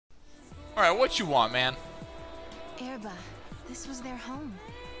Alright, what you want, man? Erba, this was their home.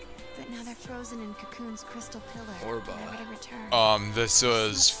 But now they're frozen in Cocoon's crystal pillar. Orba. Never to return. This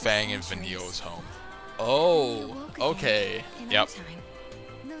was Fang and Vanille's home. Oh, okay. Yep.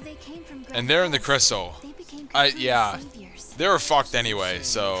 And they're in the crystal. Yeah. They were fucked anyway,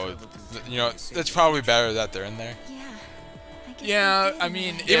 so, you know, it's probably better that they're in there. Yeah, I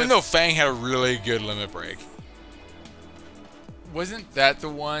mean, even though Fang had a really good limit break. Wasn't that the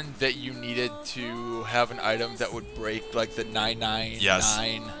one that you needed to have an item that would break, like, the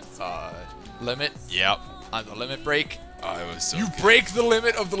 999 limit? Yep. On the limit break? Oh, it was so good. Break the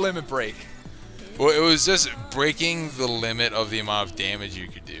limit of the limit break. Well, it was just breaking the limit of the amount of damage you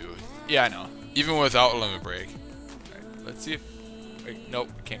could do. Yeah, I know. Even without a limit break. Alright, let's see if... Wait, nope,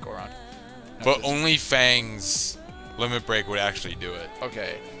 we can't go around. But only Fang's limit break would actually do it.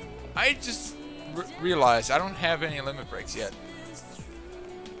 Okay. I just realized I don't have any limit breaks yet.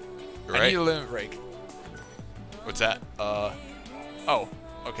 I need a limit break. What's that? Oh.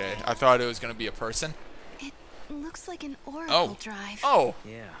 Okay. I thought it was going to be a person. It looks like an oracle drive. Oh.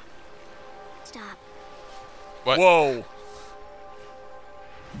 Yeah. Stop. What? Whoa.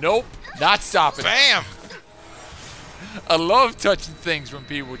 Nope. Not stopping. Bam! I love touching things when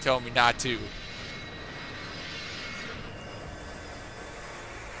people tell me not to.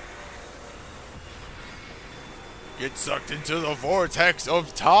 Get sucked into the vortex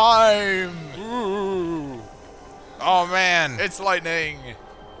of time. Ooh. Oh man, it's lightning.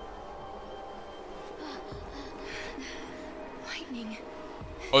 Lightning.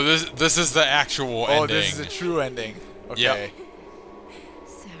 Oh, this is the actual ending. Oh, this is a true ending. Okay. Yep.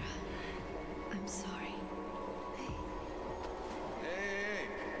 Sarah, I'm sorry. Hey,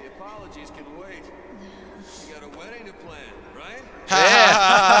 the apologies can wait. You got a wedding to plan, right?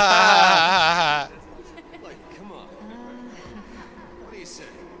 Yeah.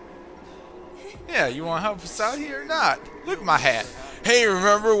 Yeah, you want to help us out here or not? Look at my hat. Hey,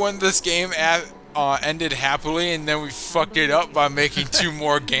 remember when this game ended happily and then we fucked it up by making 2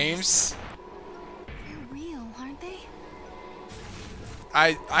 more games? They're real, aren't they?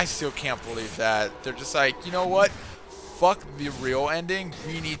 I still can't believe that. They're just like, you know what? Fuck the real ending.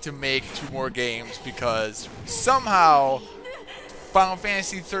 We need to make 2 more games because somehow Final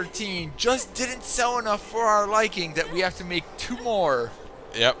Fantasy XIII just didn't sell enough for our liking that we have to make 2 more.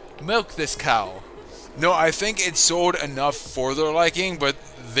 Yep. Milk this cow. No, I think it sold enough for their liking, but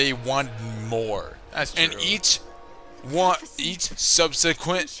they wanted more. That's true. And each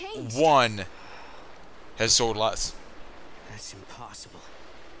subsequent one has sold less. That's impossible.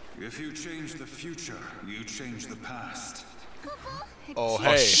 If you change the future, you change the past. Oh,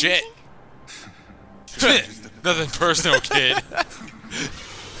 hey. Oh, shit. Nothing personal, kid.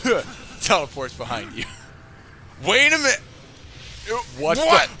 Teleports behind you. Wait a minute. What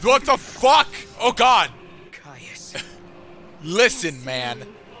the fuck? Oh god! Caius. Listen, man.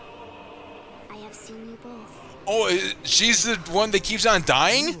 I have seen you both. Oh, she's the one that keeps on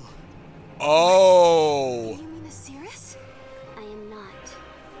dying? Oh. You mean the Cirrus? I am not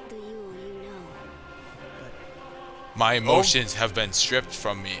the you know. My emotions have been stripped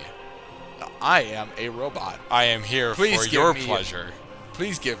from me. I am a robot. I am here for your pleasure.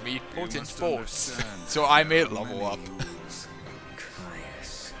 Please give me potent force so I may level up.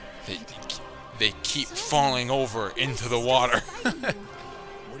 They keep falling over into the water. What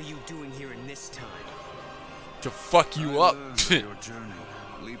are you doing here in this time? To fuck you up.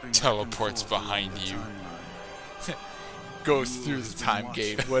 Teleports behind you. Goes through the time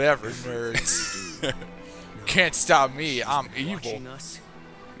gate. Whatever, nerds. Can't stop me. I'm evil.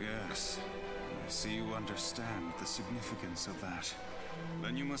 Yes. I see you understand the significance of that.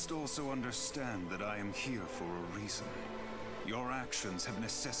 Then you must also understand that I am here for a reason. Your actions have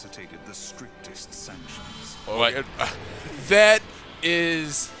necessitated the strictest sanctions. What? That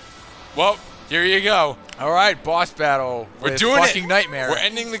is... Well, here you go. Alright, boss battle. We're doing fucking nightmare. We're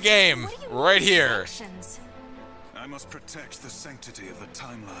ending the game right here. I must protect the sanctity of the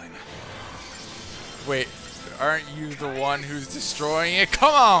timeline. Wait, aren't you the one who's destroying it?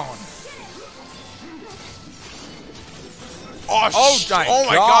 Come on! Oh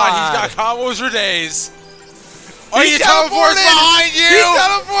my god, he's got combos for days. Oh, he teleported behind you! He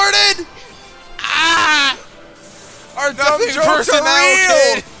teleported! Ah! Our dumb jokes are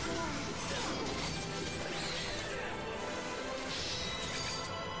real!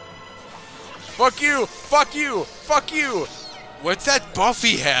 Fuck you! Fuck you! Fuck you! What's that buff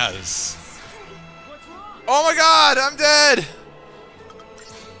he has? Oh my god, I'm dead!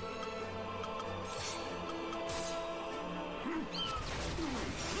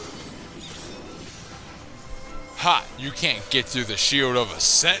 Ha! You can't get through the shield of a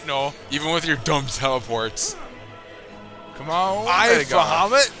sentinel, even with your dumb teleports. Come on. I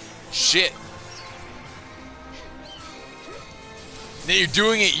Bahamut? Shit. Now you're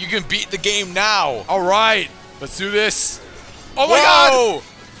doing it. You can beat the game now. All right. Let's do this. Oh my god!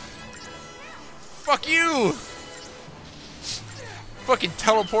 Fuck you! Fucking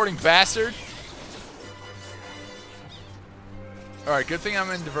teleporting bastard. Alright, good thing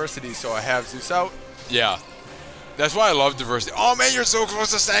I'm in diversity, so I have Zeus out. Yeah. That's why I love diversity. Oh man, you're so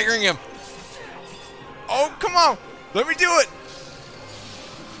close to staggering him. Oh, come on! Let me do it!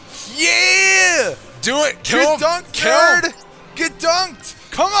 Yeah! Do it! Kill him! Get dunked, Kill nerd! him! Get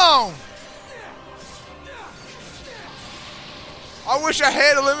dunked! Come on! I wish I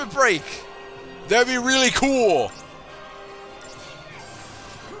had a limit break. That'd be really cool.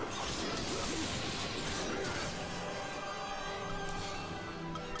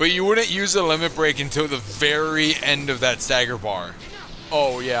 But you wouldn't use a limit break until the very end of that stagger bar.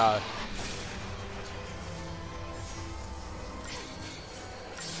 Oh, yeah.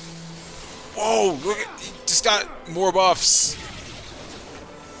 Whoa, look at, he just got more buffs.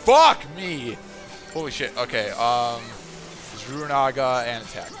 Fuck me. Holy shit. Okay, Runaga and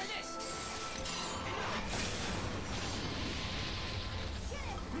attack.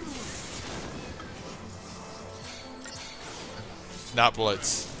 Not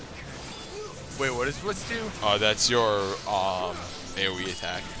Blitz. Wait, what does Blitz do? That's your AoE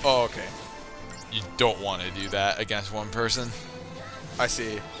attack. Oh, okay. You don't want to do that against one person. I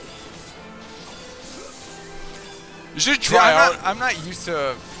see. You should try out. I'm not used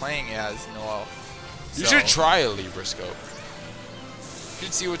to playing as Noel. You should try a Libra scope. You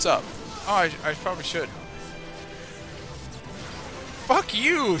should see what's up. Oh, I probably should. Fuck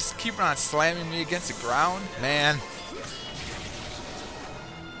you! Keeping on slamming me against the ground, man.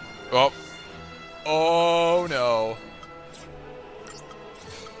 Oh. Oh no.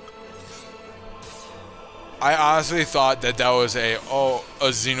 I honestly thought that was a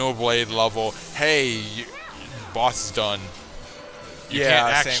Xenoblade level. Hey, boss is done. You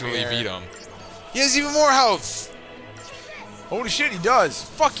can't actually beat him. He has even more health. Holy shit, he does.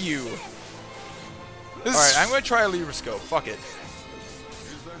 Fuck you. Alright, I'm gonna try a Libra scope. Fuck it.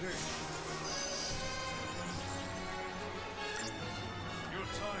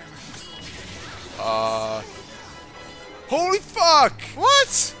 Holy fuck!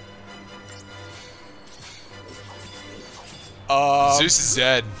 What? Zeus is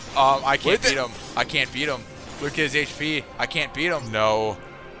dead. I can't beat him. I can't beat him. Look at his HP. I can't beat him. No.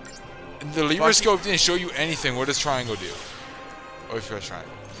 The Libra scope didn't show you anything. What does triangle do? What if you press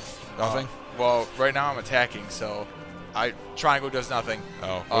triangle? Nothing? Well, right now I'm attacking, so triangle does nothing.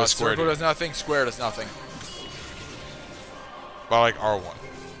 Oh, what does square circle do? does nothing. Square does nothing. Well, like R1.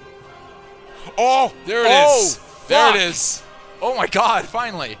 Oh, there it is. There it is. Oh my god,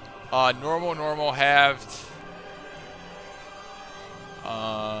 finally. Normal, halved.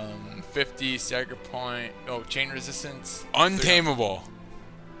 50 stagger point. Oh, chain resistance. Untamable.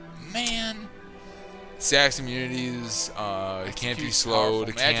 Man. Stacks immunities. It can't be slowed.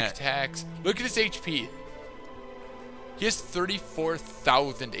 It magic can't. attacks. Look at his HP. He has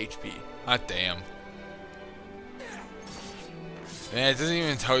 34,000 HP. Hot damn. Man, it doesn't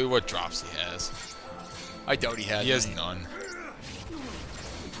even tell you what drops he has. I doubt he has. He has none.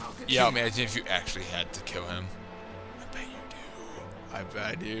 Yeah. Can you imagine if you actually had to kill him? I bet you do. I bet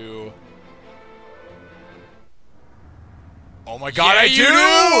I do. Oh my god, yeah, I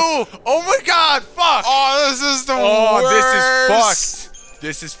do! Oh my god, fuck! Oh, this is the This worst! is fucked.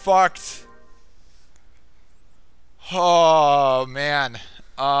 This is fucked. Oh, man.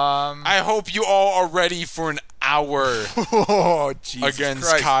 I hope you all are ready for an hour oh, Jesus against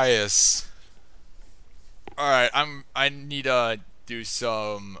Christ. Caius. Alright, I need to do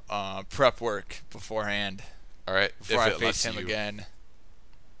some prep work beforehand. Alright, before I face him again.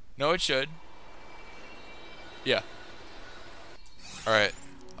 No, it should. Yeah. Alright.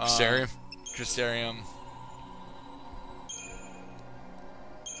 Crystarium? Crystarium.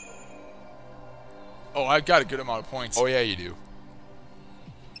 Oh, I've got a good amount of points. Oh, yeah, you do.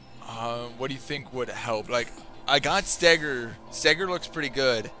 What do you think would help? Like, I got Stagger. Stagger looks pretty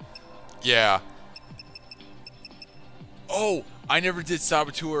good. Yeah. Oh, I never did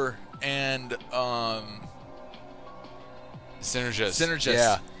Saboteur and, Synergist.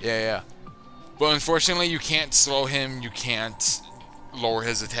 Synergist. Yeah. But unfortunately, you can't slow him, you can't lower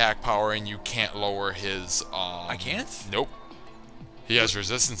his attack power, and you can't lower his, I can't? Nope. He has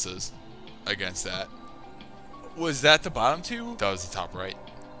resistances against that. Was that the bottom two? That was the top right.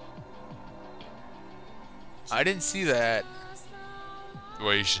 I didn't see that.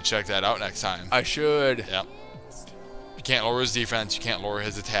 Well, you should check that out next time. I should. Yep. You can't lower his defense, you can't lower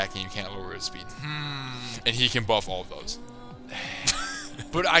his attack, and you can't lower his speed. And he can buff all of those.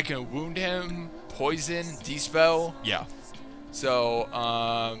 But I can wound him, poison, dispel. Yeah. So,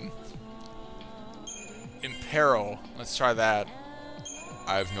 Imperil. Let's try that.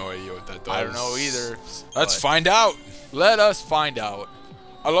 I have no idea what that does. I don't know either. Let's find out. Let us find out.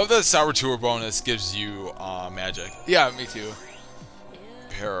 I love that Saboteur bonus gives you magic. Yeah, me too.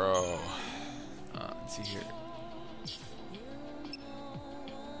 Imperil. Let's see here.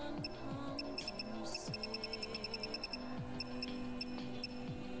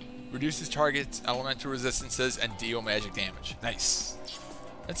 Reduces target's elemental resistances and deal magic damage. Nice.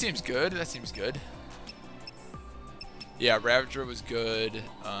 That seems good. That seems good. Yeah, Ravager was good.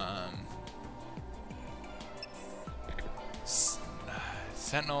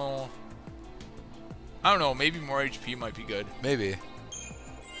 Sentinel. I don't know. Maybe more HP might be good. Maybe.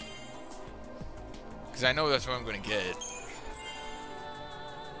 Because I know that's what I'm going to get.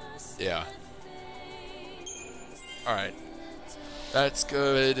 Yeah. Alright. That's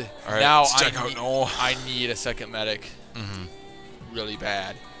good. All right, now let's check out Noel. I need a second medic. Really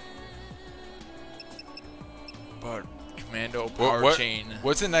bad. But Commando Power Chain.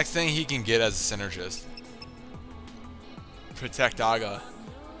 What's the next thing he can get as a synergist? Protect Aga.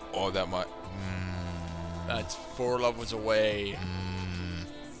 Oh, that might. That's 4 levels away.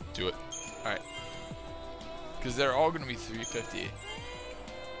 Do it. Alright. Because they're all going to be 350.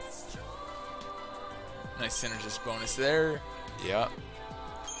 Nice synergist bonus there. Yeah.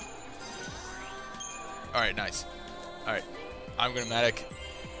 Alright, nice. Alright. I'm going to medic.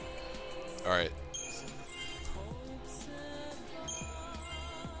 Alright.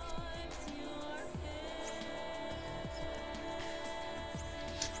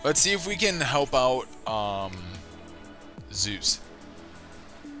 Let's see if we can help out Zeus.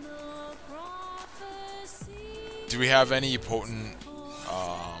 Do we have any potent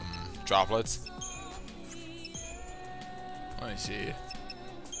droplets? Let me see.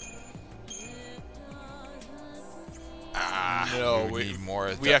 No, we need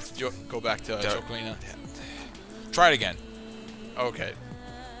more. We have to go back to Jokelina. Try it again. Okay.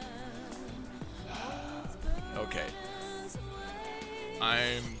 Okay.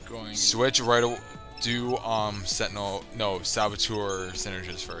 I'm going. Switch right away. Do Sentinel. No, Saboteur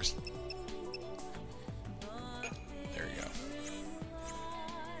synergist first. There you go.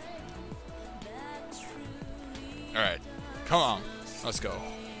 Alright. Come on. Let's go.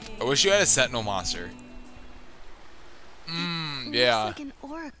 I wish you had a Sentinel monster. Yeah. Like an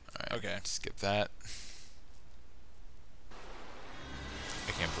orc. Alright, okay. Skip that.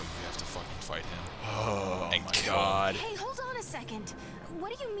 I can't believe we have to fucking fight him. Oh and my kill god. Hey, hold on a second.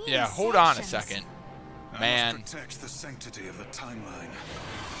 What do you mean? Yeah, hold on a second. Man. I must protect the sanctity of the timeline.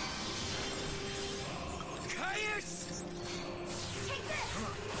 Caius! Take this.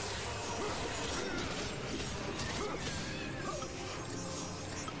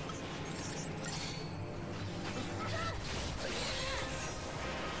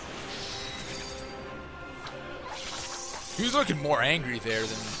 He was looking more angry there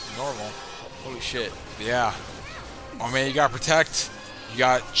than normal. Holy shit. Yeah. Oh man, you got Protect. You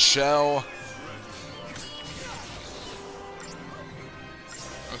got Shell.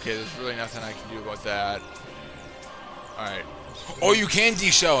 Okay, there's really nothing I can do about that. Alright. Oh, you can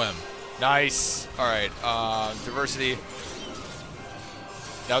de-shell him. Nice. Alright, diversity.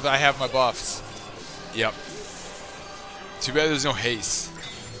 Now that I have my buffs. Yep. Too bad there's no haste.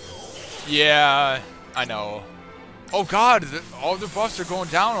 Yeah, I know. Oh god, all the buffs are going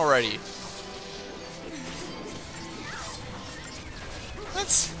down already.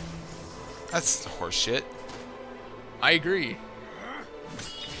 That's horse shit. I agree.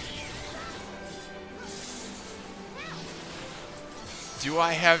 Do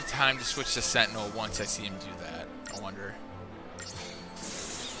I have time to switch to Sentinel once I see him do that? I wonder.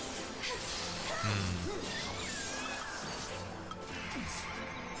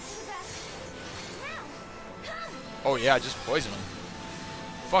 Oh yeah, just poison him.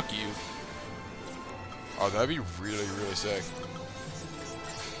 Fuck you. Oh, that'd be really, really sick.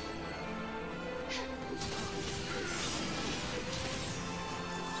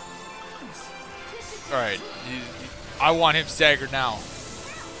 Alright. I want him staggered now.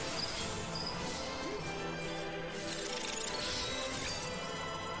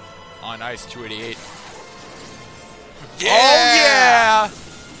 Oh, nice. 288. Yeah! Oh, yeah!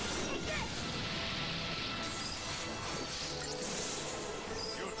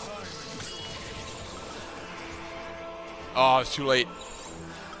 Oh, it's too late.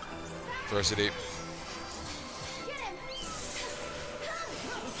 Diversity.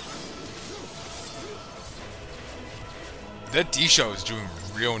 That D shot is doing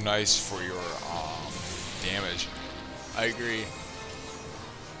real nice for your damage. I agree.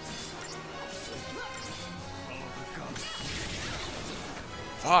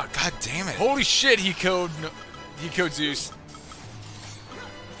 Fuck, god damn it. Holy shit, he killed Zeus.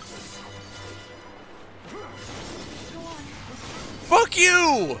 Fuck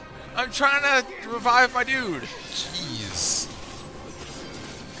you! I'm trying to revive my dude. Jeez.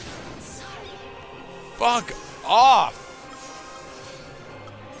 Fuck off.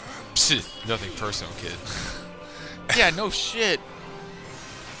 Psst, nothing personal, kid. Yeah, no shit.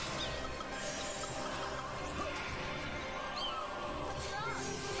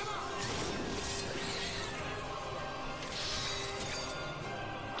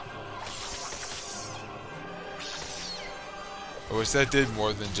 I wish that did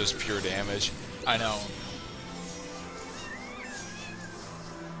more than just pure damage. I know.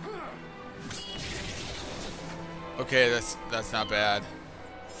 Okay, that's not bad.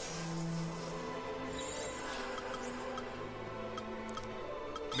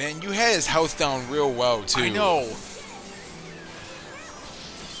 Man, you had his health down real well, too. I know.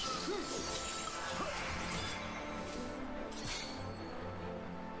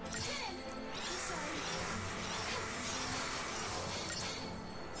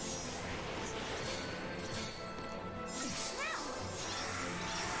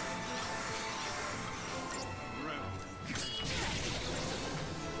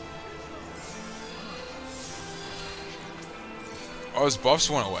 Oh, his buffs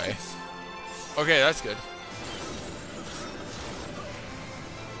went away. Okay, that's good.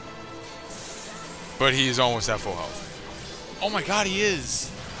 But he's almost at full health. Oh my god, he is.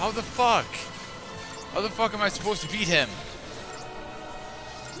 How the fuck? How the fuck am I supposed to beat him?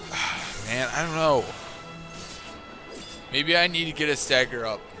 Man, I don't know. Maybe I need to get a stagger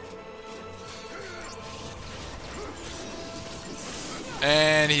up.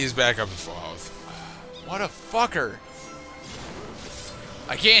 And he's back up to full health. What a fucker.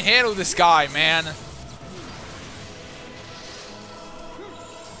 I can't handle this guy, man.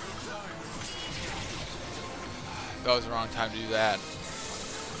 That was the wrong time to do that.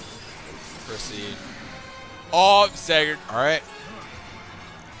 Proceed. Oh, staggered. All right.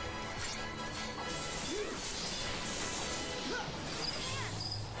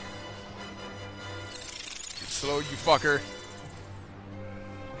 Slowed, you fucker.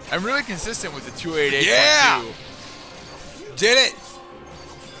 I'm really consistent with the 288.2. Yeah! Did it!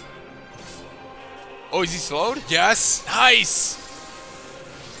 Oh, is he slowed? Yes. Nice.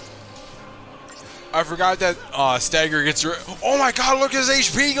 I forgot that stagger gets. Oh my god! Look at his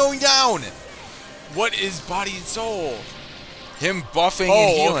HP going down. What is body and soul? Him buffing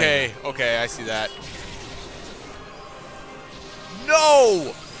and healing. Okay. Okay, I see that.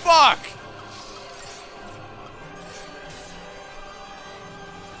 No! Fuck!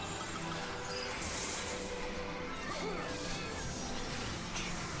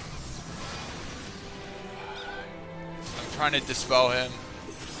 I'm trying to dispel him.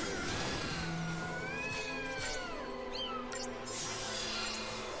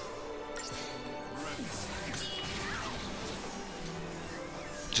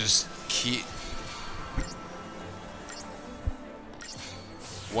 Just keep.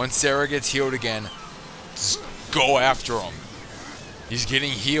 Once Sarah gets healed again, just go after him. He's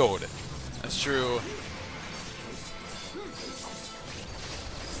getting healed. That's true.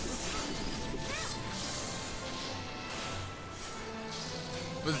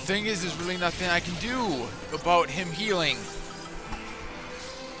 But the thing is, there's really nothing I can do about him healing.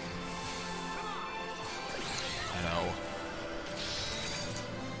 I know.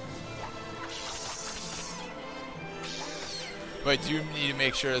 But I do need to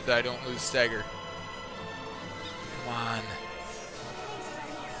make sure that I don't lose stagger. Come on.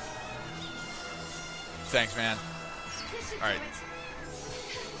 Thanks, man. Alright.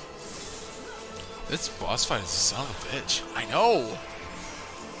 This boss fight is a son of a bitch. I know.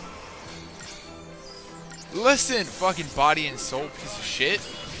 Listen, fucking body and soul piece of shit.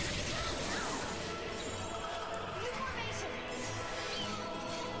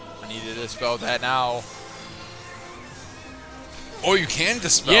 I need to dispel that now. Oh, you can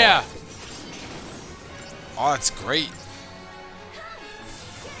dispel. Yeah. Oh, that's great.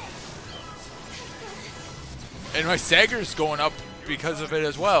 And my stagger's going up because of it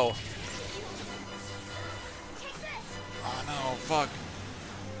as well. Oh no, fuck.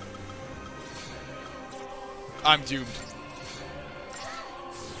 I'm doomed.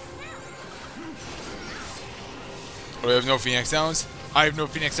 Oh, we have no Phoenix Downs? I have no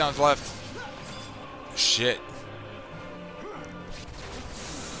Phoenix Downs left. Shit.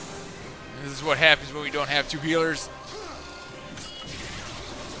 This is what happens when we don't have two healers.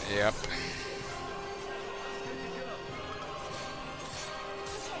 Yep.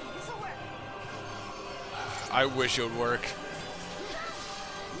 I wish it would work.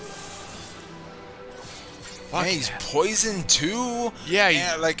 Man, he's poisoned too.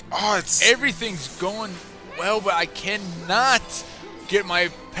 Yeah, like, oh, it's everything's going well, but I cannot get my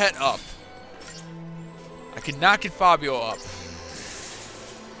pet up. I cannot get Fabio up.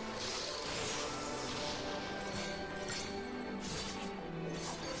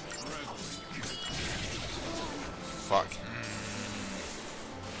 fuck.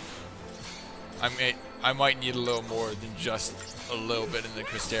 I might need a little more than just a little bit in the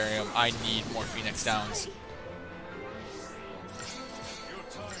Crystarium. I need more Phoenix Downs.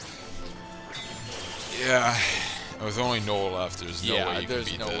 Yeah, with only Noel left, there's no way you can beat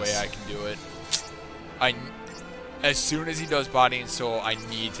this. There's no way I can do it. As soon as he does Body and Soul, I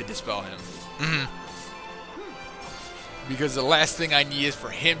need to dispel him. Because the last thing I need is for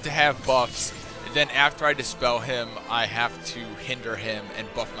him to have buffs, and then after I dispel him, I have to hinder him and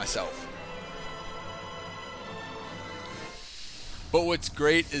buff myself. But what's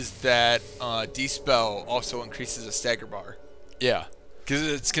great is that Dispel also increases a stagger bar. Yeah, because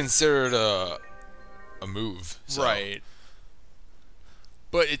it's considered a move. So. Right.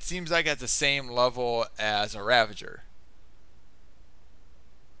 But it seems like at the same level as a Ravager.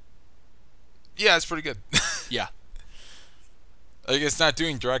 Yeah, it's pretty good. Yeah. Like, it's not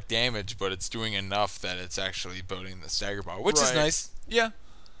doing direct damage, but it's doing enough that it's actually building the stagger bar, which is nice. Yeah.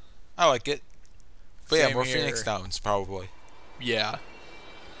 I like it. But Same yeah, more here. Phoenix Downs, probably. Yeah.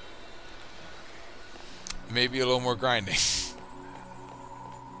 Maybe a little more grinding.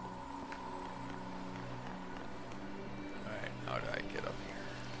 Alright, how do I get up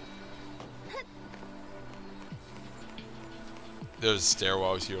here? There's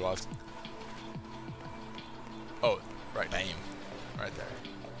stairwells to your left. Oh, right. Bam. Right there.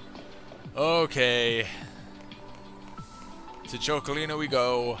 Okay. To Chocolino we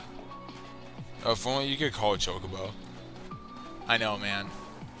go. Oh, if only you could call it Chocobo. I know, man.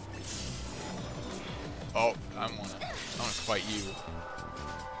 Oh, I wanna fight you.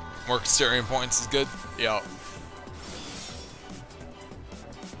 More Crystarium points is good. Yeah.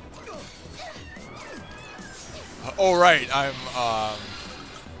 Oh right, I'm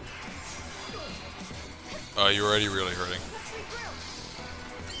Oh, you're already really hurting.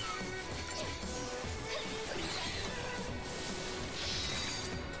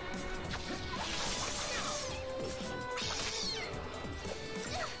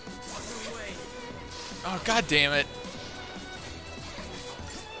 oh god damn it.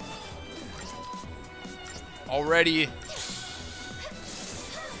 Already.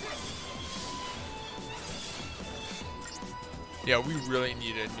 Yeah, we really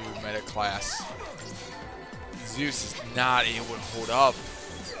need a new meta class. Zeus is not able to hold up.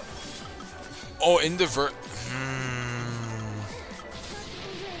 Oh, in the So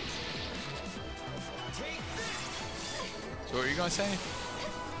what were you gonna say?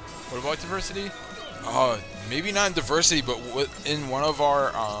 What about diversity? Maybe not in diversity, but in one of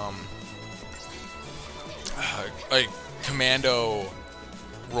our like commando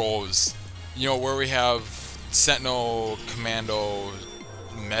roles, you know, where we have Sentinel, Commando,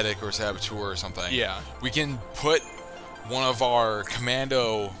 Medic, or Saboteur or something. Yeah. We can put one of our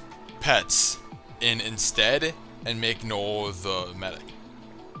commando pets in instead and make Noel the medic.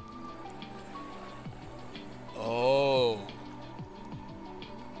 Oh.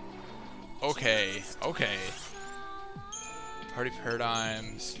 Okay. Okay. Party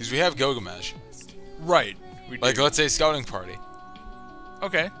paradigms. Because we have Gilgamesh. Right. We do. Like, let's say scouting party.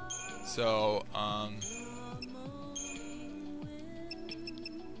 Okay. So,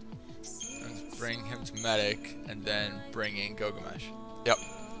 let's bring him to medic and then bring in Gilgamesh. Yep.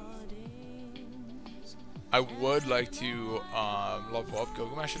 I would like to level up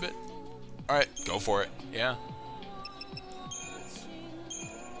Gilgamesh a bit. Alright, go for it. Yeah.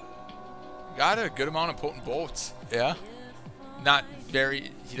 Got a good amount of potent bolts. Yeah? Not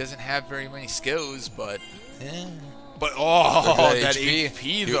very... He doesn't have very many skills, but... Yeah. But, oh, that HP,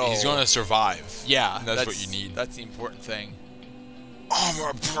 HP though. He's going to survive. Yeah. And that's what you need. That's the important thing.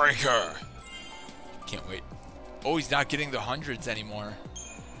 Armor breaker! Can't wait. Oh, he's not getting the hundreds anymore.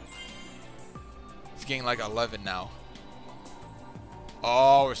 He's getting like 11 now.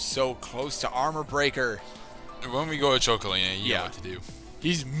 Oh, we're so close to armor breaker. When we go to Chocolina, you know what to do.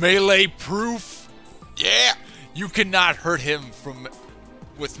 He's melee proof. Yeah! You cannot hurt him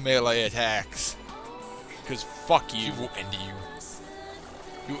with melee attacks. Because fuck you. He will end you.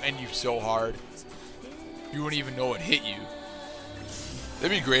 He will end you so hard. You wouldn't even know it hit you.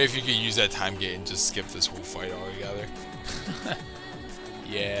 That'd be great if you could use that time gate and just skip this whole fight altogether.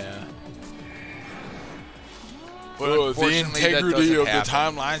 Yeah. But the integrity of the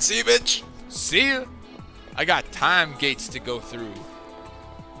timeline. See, bitch? See ya? I got time gates to go through.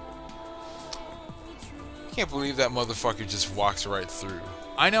 I can't believe that motherfucker just walks right through.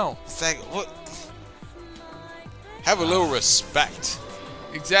 I know. It's like, what? Have a little respect.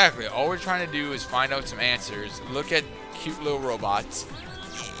 Exactly. All we're trying to do is find out some answers. Look at cute little robots.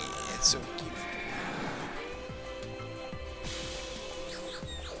 Yeah, it's so cute.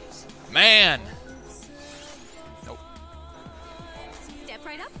 Man! Nope. Step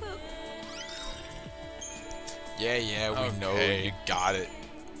right up, Poop. Yeah, we know you got it.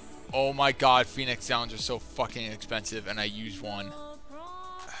 Oh my god, Phoenix Downs are so fucking expensive, and I used one.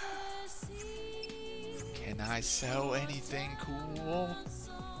 Can I sell anything cool?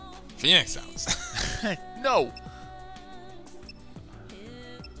 Phoenix Downs. No!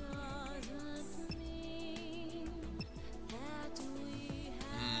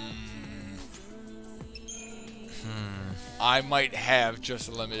 I might have just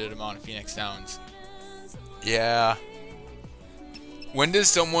a limited amount of Phoenix Downs. Yeah. When does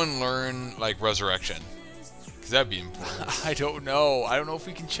someone learn, like, resurrection? Because that'd be important. I don't know. I don't know if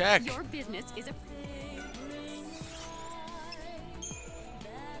we can check. Your business is a...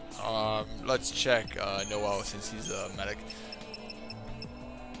 Let's check Noel since he's a medic.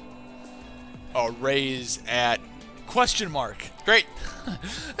 Raise at question mark. Great.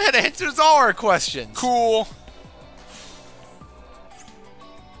 That answers all our questions. Cool.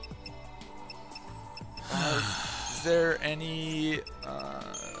 Is there any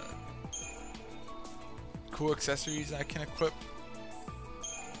cool accessories I can equip?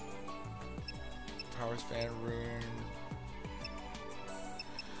 Power span rune.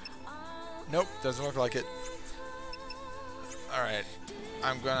 Nope, doesn't look like it. Alright,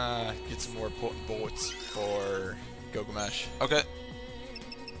 I'm gonna get some more potent bullets for Gilgamesh. Okay.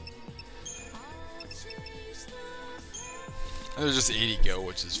 And there's just 80 go,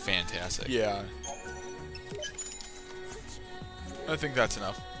 which is fantastic. Yeah. I think that's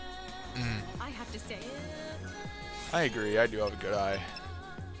enough. I have to say. I agree, I do have a good eye.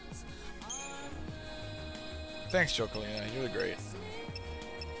 Thanks, Chocolina, you're great.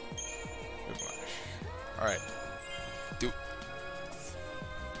 Alright. Do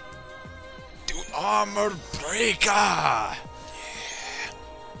armor breaker! Yeah.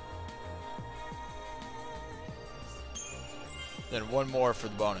 Then one more for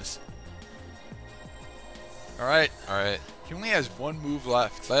the bonus. Alright. Alright. He only has one move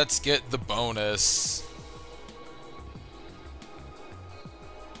left. Let's get the bonus.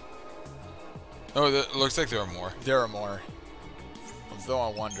 Oh, it looks like there are more. There are more. Although I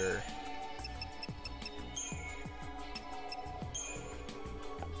wonder.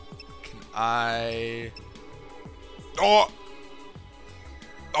 Can I... Oh!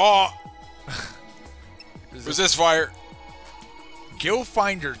 Oh! Resist fire.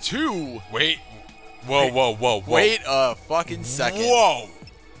 Gilfinder 2? Wait. Whoa. Wait a fucking second. Whoa!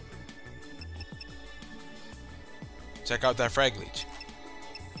 Check out that frag leech.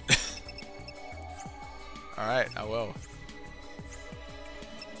 Alright, I will.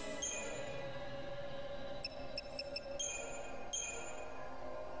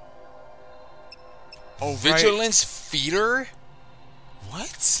 Oh, Vigilance feeder?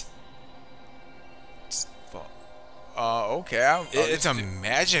 What? Okay. It's a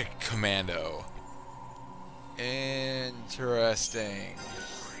magic commando. Interesting.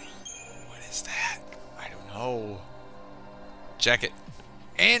 What is that? I don't know. Check it.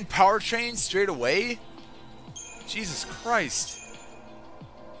 And powertrain straight away? Jesus Christ.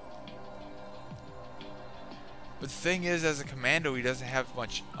 But the thing is, as a commando, he doesn't have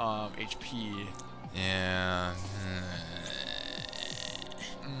much HP. Yeah.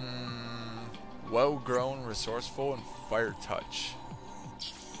 Well-grown, resourceful, and fire touch.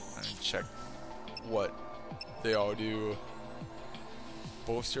 Let me check what they all do.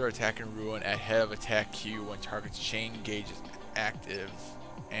 Bolster attack and ruin at head of attack Q when target's chain gauge is active.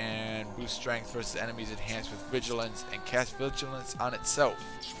 And boost strength versus enemies enhanced with vigilance and cast vigilance on itself.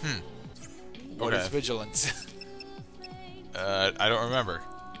 What is vigilance? I don't remember.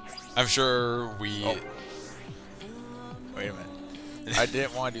 I'm sure we... Oh. Wait a minute. I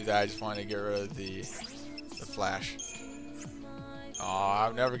didn't want to do that. I just wanted to get rid of the flash. Oh,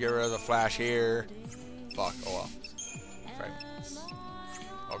 I'll never get rid of the flash here. Fuck. Oh well. Fragments.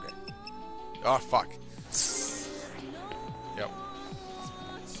 Okay. Oh fuck. Yep.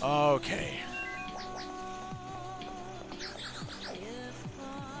 Okay.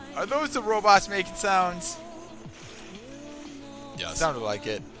 Are those the robots making sounds? Yes. Sounded like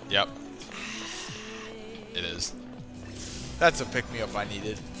it. Yep. It is. That's a pick-me-up I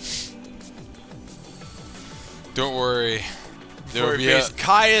needed. Don't worry. There'll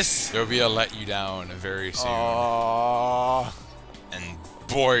be a let you down very soon. Aww. And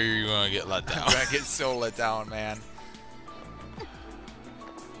boy, you're gonna get let down. I'm gonna get so let down, man.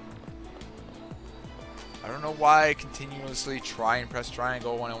 I don't know why I continuously try and press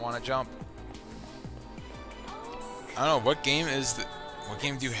triangle when I want to jump. I don't know, what game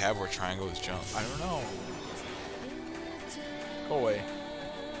do you have where triangle is jump? I don't know. Go away.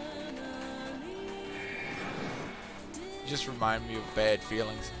 You just remind me of bad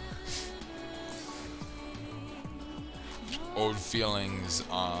feelings. Old feelings,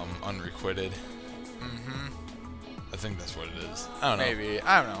 unrequited. Mm-hmm. I think that's what it is. I don't know. Maybe.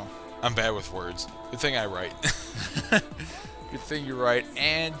 I don't know. I'm bad with words. Good thing I write. Good thing you write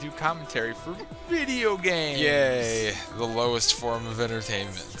and do commentary for video games. Yay. The lowest form of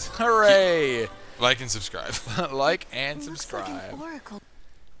entertainment. Hooray. Like and subscribe. Like and subscribe. Like an oracle.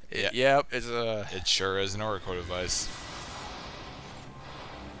 Yeah. Yep, it's a... It sure is an Oracle device.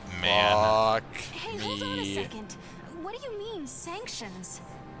 Man. Fuck Hey, me. hold on a second. What do you mean, sanctions?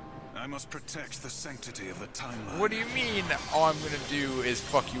 I must protect the sanctity of the timeline. What do you mean all I'm gonna do is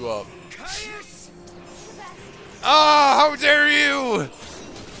fuck you up? Caius! Ah, how dare you!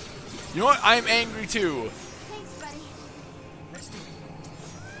 You know what? I'm angry too. Thanks, buddy.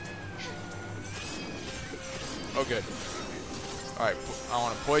 Oh, good. Alright, I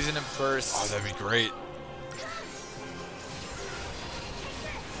want to poison him first. Oh, that'd be great.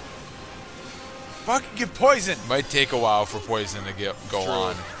 Fucking get poisoned! Might take a while for poison to go True.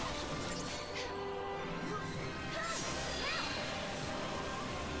 on.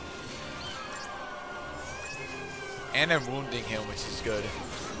 And I'm wounding him, which is good.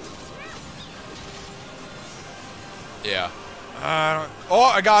 Yeah. Oh,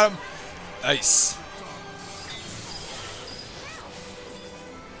 I got him! Nice.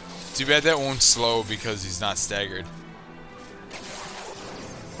 Too bad that won't slow because he's not staggered.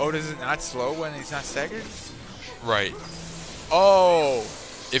 Oh, does it not slow when he's not staggered? Right. Oh!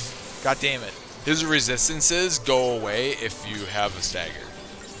 If God damn it. his resistances go away if you have a stagger.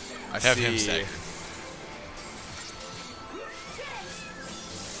 I Have see. him staggered.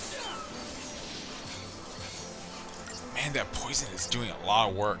 Man, that poison is doing a lot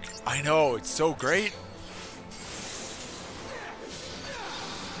of work. I know, it's so great.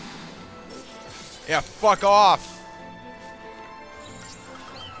 Yeah, fuck off.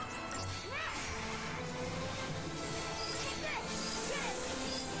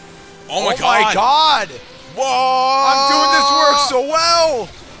 Oh my god! My god! Whoa! I'm doing this work so well!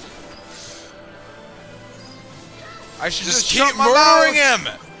 I should just keep shut my murdering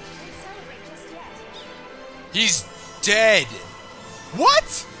mouth. him! He's dead!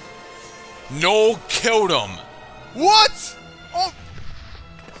 What? No killed him! What?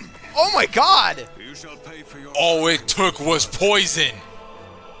 Oh my god! You shall pay for your All it took was poison!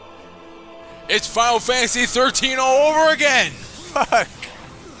 It's Final Fantasy 13 all over again! Fuck.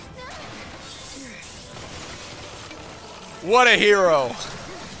 What a hero.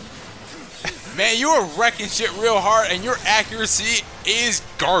 Man, you were wrecking shit real hard and your accuracy is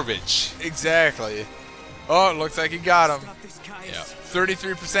garbage. Exactly. Oh, it looks like he got him. Yeah.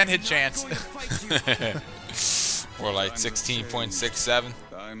 33% hit chance. Or like 16.67.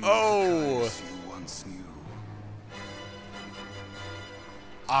 Oh. You once knew.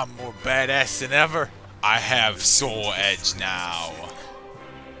 I'm more badass than ever. I have Soul Edge now.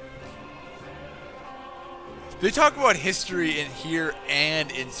 They talk about history in here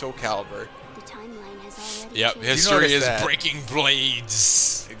and in Soul Calibur. The timeline has already Yep, changed. history noticed is that. breaking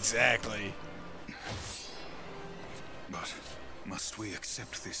blades. Exactly. But must we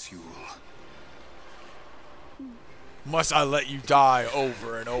accept this, Yule? Must I let you die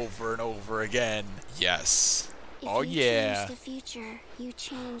over and over and over again? Yes. If Oh, you yeah. change the future, you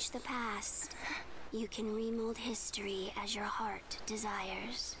change the past. You can remold history as your heart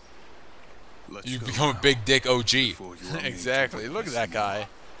desires. Let's You go become a now, big dick OG. before you are made Exactly. to Look at witness that guy. more.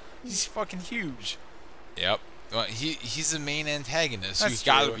 He's fucking huge. Yep. Well, he's the main antagonist. That's He's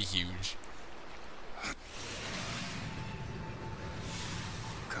got to true. be huge.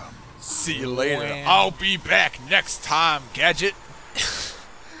 Come. See you later. When- I'll be back next time, Gadget.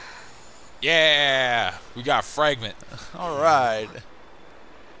 Yeah, we got Fragment. Alright.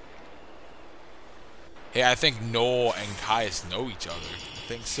 Hey, I think Noel and Caius know each other. I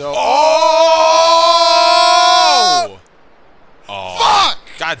think so. Oh! Oh! Fuck!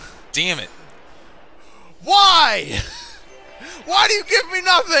 God damn it. Why? Why do you give me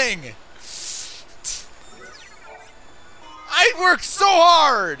nothing? I worked so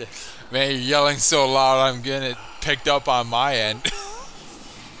hard. Man, you're yelling so loud, I'm getting it picked up on my end.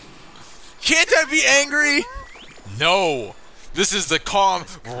 Can't I be angry? No. This is the calm,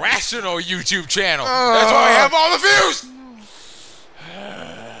 rational YouTube channel. That's why I have all the views.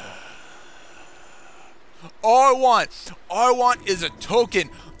 All I want is a token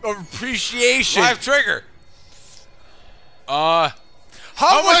of appreciation. Live trigger. How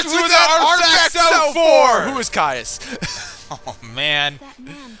much would that artifact sell for? Who is Caius? Oh man. That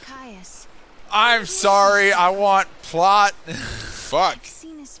man, Caius. I'm sorry. I want plot. Fuck. I've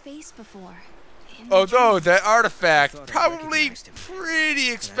seen his face before. Although that artifact probably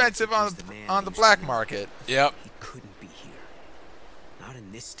pretty expensive on the black market. Yep. He couldn't be here. Not in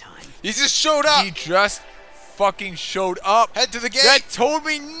this time. He just showed up. He just fucking showed up. Head to the gate. That told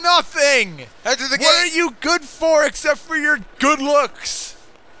me nothing. Head to the gate. What are you good for except for your good looks?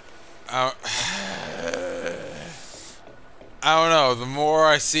 I don't know. The more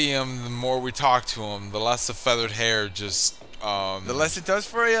I see him, the more we talk to him, the less the feathered hair just. The less it does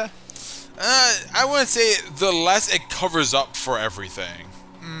for you? I wouldn't say the less it covers up for everything.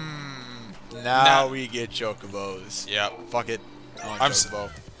 Now we get chocobos. Yep. Fuck it.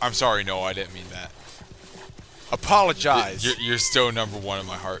 I'm sorry. No, I didn't mean that. Apologize. You're still number one in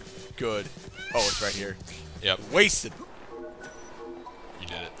my heart. Good. Oh, it's right here. Yep. Wasted. You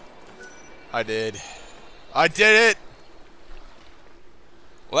did it. I did. I did it.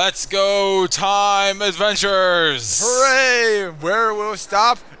 Let's go, time adventures. Hooray! Where we'll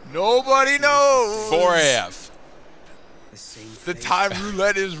stop, nobody knows. 4AF. The time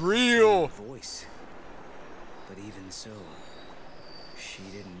roulette is real. Voice. But even so, she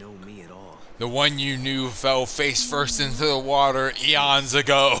didn't know me at all. The one you knew fell face first into the water eons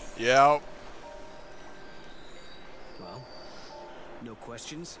ago. Yep. Well, no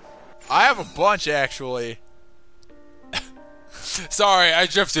questions? I have a bunch, actually. Sorry, I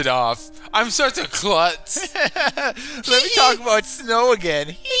drifted off. I'm such a klutz. Let me talk about snow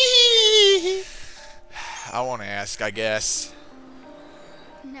again. I want to ask, I guess.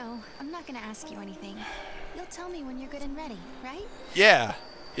 No, I'm not gonna ask you anything. You'll tell me when you're good and ready, right? Yeah.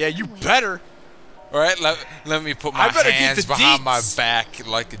 Yeah, you better. All right, let me put my better get hands the behind my deets. back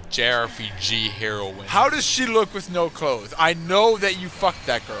like a JRPG heroine. How does she look with no clothes? I know that you fucked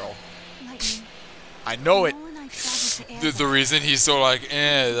that girl. Lightning. I know it. Noah and I traveled to The reason he's so like,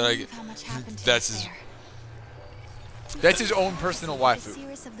 How much happened to that's us his. there. That's his own personal waifu.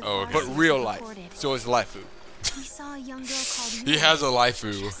 Series of the Oh, okay. But Farsights real was life. recorded. So is waifu. We saw a young girl called He has a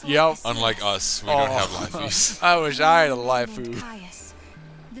waifu. Yep. Unlike us, we don't have waifus. I wish I had a Named waifu. Caius,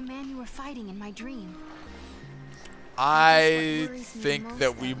 the man you were fighting in my dream. I think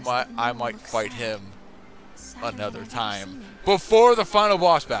that I might fight him Sadder another than I've time ever seen it. before the final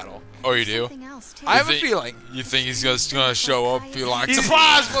boss battle. Oh, you do? Something else, too. I have a think- feeling. You think he's just gonna show up, be like, He's-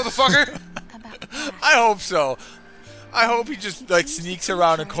 surprise, motherfucker! About the past. I hope so. I hope he just like sneaks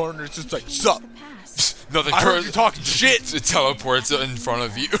around a corner, and just like, sup? The past. Nothing. I heard you talking shit. It teleports in front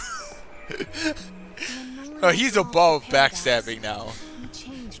of you. When Nolan He's resolved above the paradise, backstabbing now. he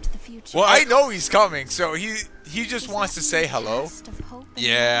changed the future. Well, I know he's coming, so he just Does wants that to mean say the hello. past of hope and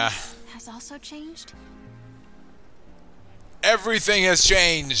Yeah. romance has also changed? Everything has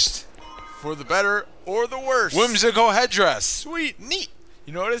changed. For the better or the worse. Whimsical headdress. Sweet. Neat.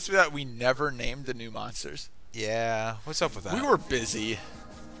 You notice that we never named the new monsters? Yeah. What's up with that? We were busy.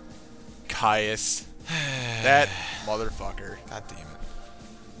 Caius. That motherfucker. God damn it.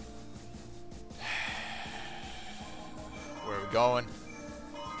 Where are we going?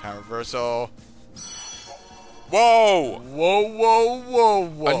 Time reversal. Whoa! Whoa, whoa, whoa,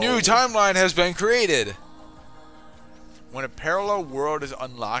 whoa. A new timeline has been created. When a parallel world is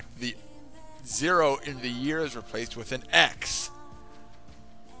unlocked, the 0 in the year is replaced with an X.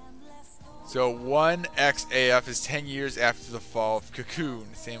 So 1 XAF is 10 years after the fall of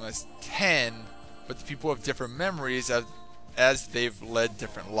Cocoon, same as 10, but the people have different memories as they've led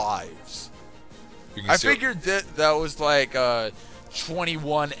different lives. I figured that was like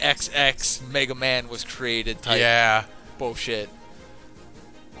 21XX Mega Man was created type Yeah. bullshit.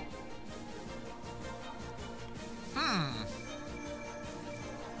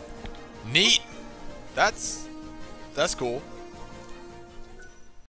 Neat. That's cool.